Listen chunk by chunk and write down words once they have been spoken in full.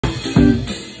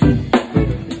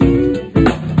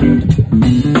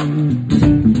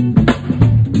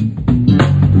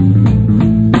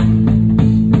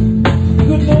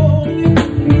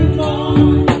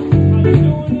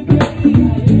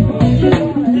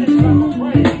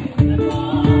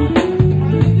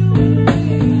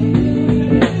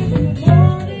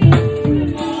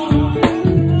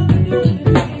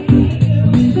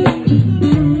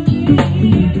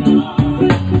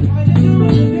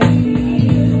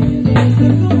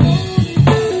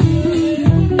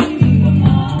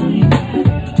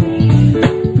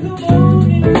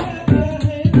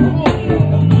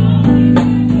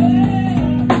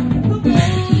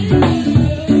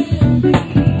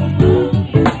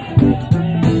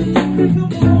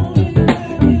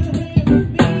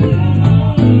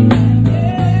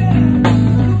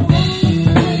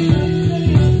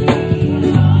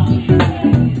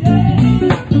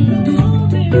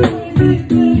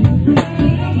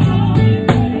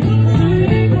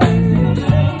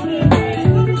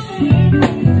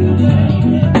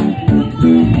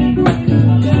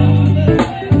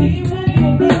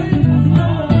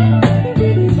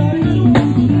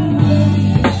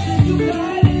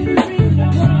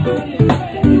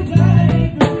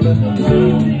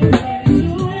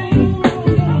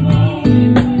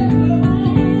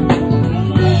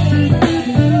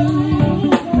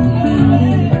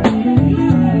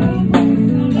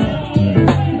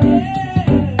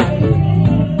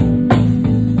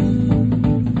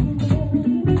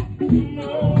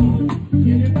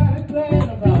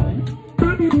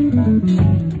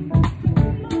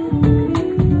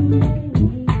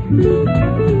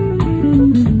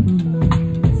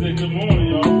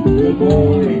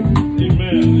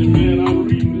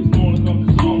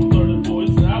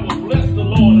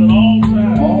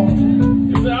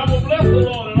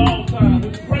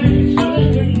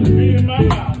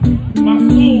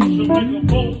make a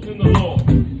boast in the Lord.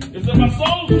 It said, my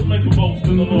soul should make a boast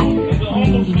in the Lord. And the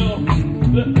humble shall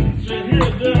hear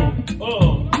them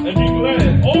and be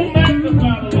glad. Oh,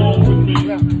 magnify the Lord with me.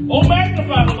 Oh,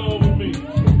 magnify the Lord with me.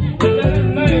 And let his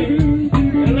name,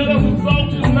 and let us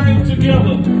exalt his name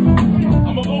together.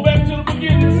 I'm going to go back to the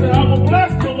beginning and say, I will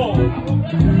bless the Lord.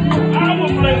 I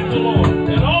will bless the Lord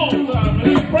at all times.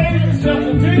 And his praises shall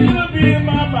continue to be in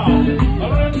my mouth. I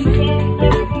read the Psalm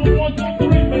 34, 1 through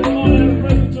 3. May the Lord add a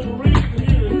blessing to the reading, the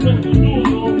hearing, and to the doers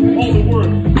of the holy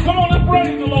word. Come on and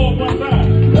praise the Lord one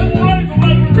time. Let's praise him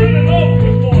like we're really over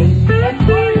this morning. Let's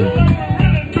praise him like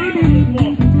we're really need him this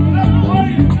morning. Let's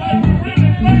praise him like we're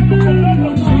really thankful for letting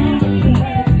us see him this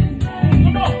morning.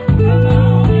 Come on.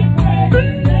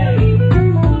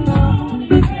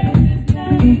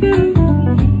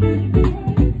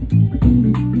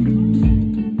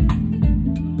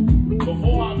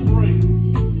 Before I pray,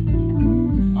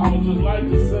 I would just like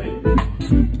to say,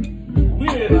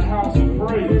 we're in a house of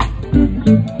praise.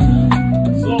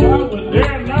 So I would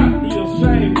dare not be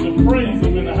ashamed to praise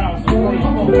him in the house of praise.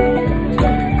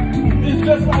 It's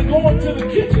just like going to the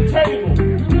kitchen table,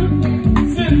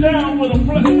 sitting down with a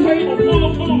table full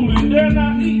of food and dare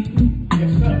not eat.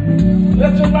 Yes, sir.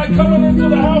 That's just like coming into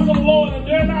the house of the Lord and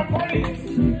dare not praise.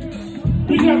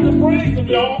 We have to praise him,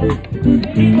 y'all.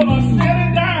 People are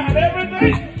standing down every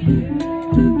day.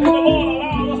 And the Lord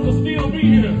allowed us to still be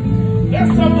here.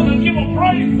 That's something to give him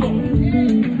praise for.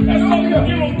 That's something to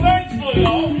give him thanks for,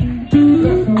 y'all.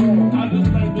 I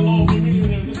just thank the Lord for being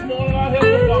here this morning. Our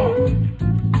Heavenly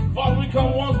Father. Father, we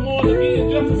come once more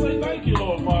again just to say thank you,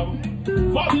 Lord Father.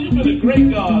 Father, you've been a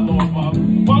great God, Lord Father.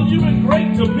 Father, you've been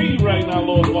great to me right now,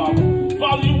 Lord Father.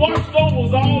 Father, you watched over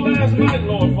us all last night,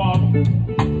 Lord Father.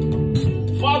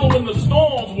 Father, when the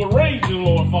storms were raging,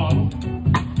 Lord Father.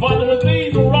 Father, when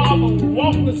thieves and robbers were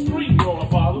walking the street, Lord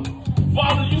Father.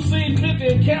 Father, you seen fit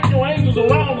to encamp your angels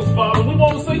around us, Father. We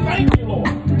want to say thank you, Lord.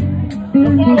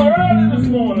 And Father, early this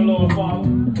morning, Lord Father,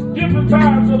 different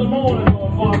times of the morning,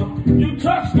 Lord Father, you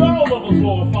touched all of us,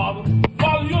 Lord Father.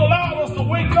 Father, you allowed us to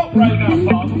wake up right now,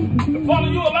 Father. And Father,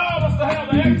 you allowed us to have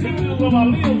the activities of our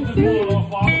limbs this morning, Lord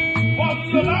Father. Father,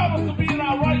 you allowed us to be in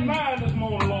our right mind this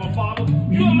morning, Lord Father.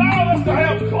 You allowed us to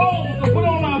have clothes to put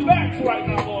on our backs right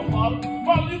now, Lord Father.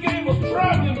 Father, you gave us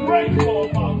traveling grace,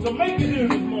 Lord Father, to make it here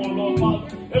this morning, Lord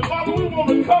Father. And Father, we want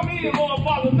to come in, Lord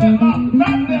Father,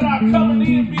 not let our coming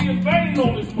in be in vain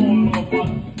on this morning, Lord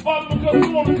Father. Father, because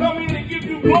we want to come in and give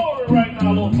you glory right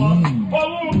now, Lord Father. Father,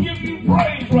 we want to give you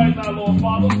praise right now, Lord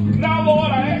Father. Now,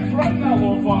 Lord, I ask right now,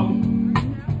 Lord Father.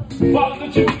 Father,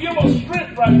 that you would give us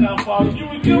strength right now, Father. You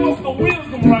would give us the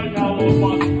wisdom right now, Lord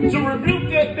Father, to rebuke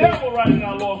that devil right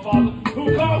now, Lord Father,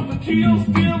 who comes to kill,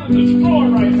 steal, and destroy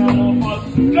right now, Lord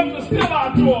Father. Come to steal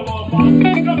our joy, Lord Father.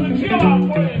 Come to kill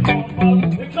our praise, Lord Father.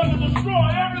 And come to destroy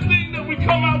everything that we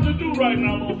come out to do right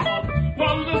now, Lord Father.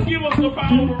 Father, just give us the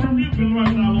power to rebuke him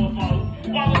right now, Lord Father.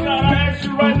 Father God, I ask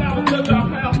you right now to touch our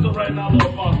pastor right now,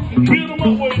 Lord Father. Build him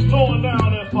up where he's torn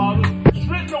down there, Father.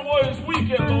 Strengthen where he's weak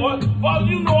at, Lord. Father,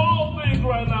 you know all things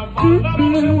right now, Father. Not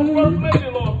only him, but First Lady,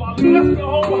 Lord Father. Bless the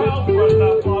whole house right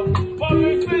now, Father. Father,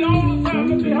 they say all the time,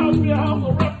 let the house be a house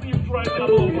of refuge right now,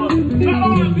 Lord Father. Not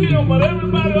only them, but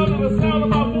everybody under the sound of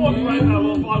my voice right now,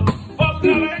 Lord Father. Father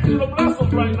God, I ask you to bless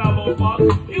us right now, Lord Father.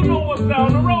 You know what's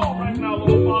down the road right now,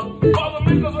 Lord Father. Father,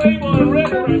 make us able and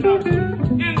ready right now to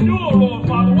endure, Lord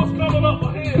Father, what's coming up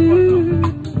ahead right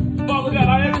now. Father God,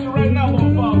 I ask you right now,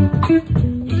 Lord Father, to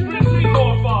strengthen me,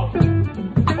 Lord Father.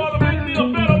 Father, make me a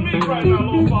better me right now,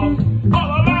 Lord Father.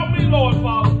 Father, allow me, Lord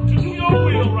Father, to do your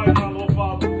will right now, Lord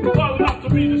Father. Father, not to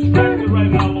be distracted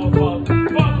right now, Lord Father.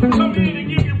 Father, to come in and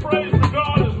give you praise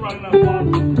regardless right now,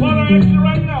 Father. Father, I ask you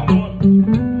right now, Lord.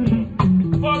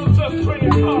 Father, touch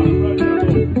training college right now,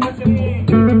 Lord. Touch your name.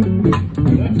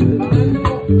 Touch your mind,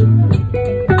 Lord.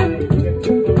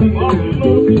 Father, you know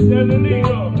what we stand in need of.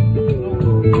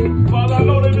 Father, I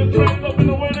know they've been trained up in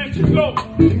the way they should go.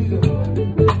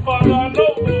 Father, I know,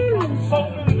 Lord Father, so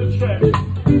many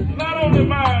distractions. Not only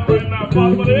mine right now,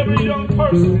 Father, but every young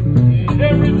person,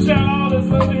 every child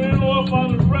that's under here, Lord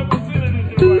Father, is represented in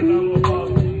here right now, Lord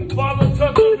Father. Father,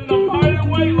 touch us in a mighty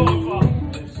way, Lord Father.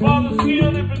 Father,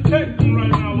 shield and protect them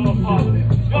right now, Lord Father.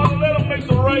 Father, let them make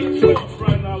the right choice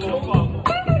right now, Lord Father.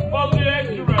 Father, we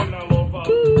ask you right now, Lord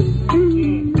Father.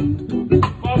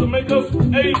 Father, make us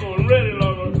able and ready,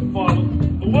 Lord Father,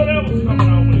 for whatever's coming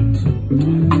our way.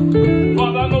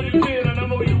 Father, I know you can and I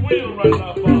know you will right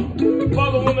now, Father.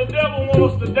 Father, when the devil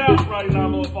wants us to doubt right now,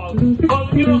 Lord Father,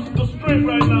 Father, give us the strength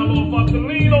right now, Lord Father, to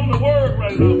lean on the word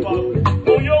right now, Father,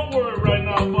 on your word right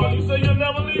now, Father. You say you'll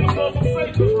never leave us or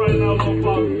forsake us right now, Lord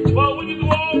Father. Father, we can do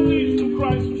all things through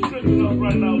Christ who strengthens us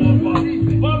right now, Lord Father.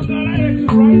 Father, God, I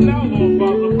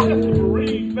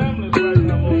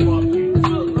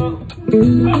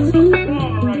Let's go.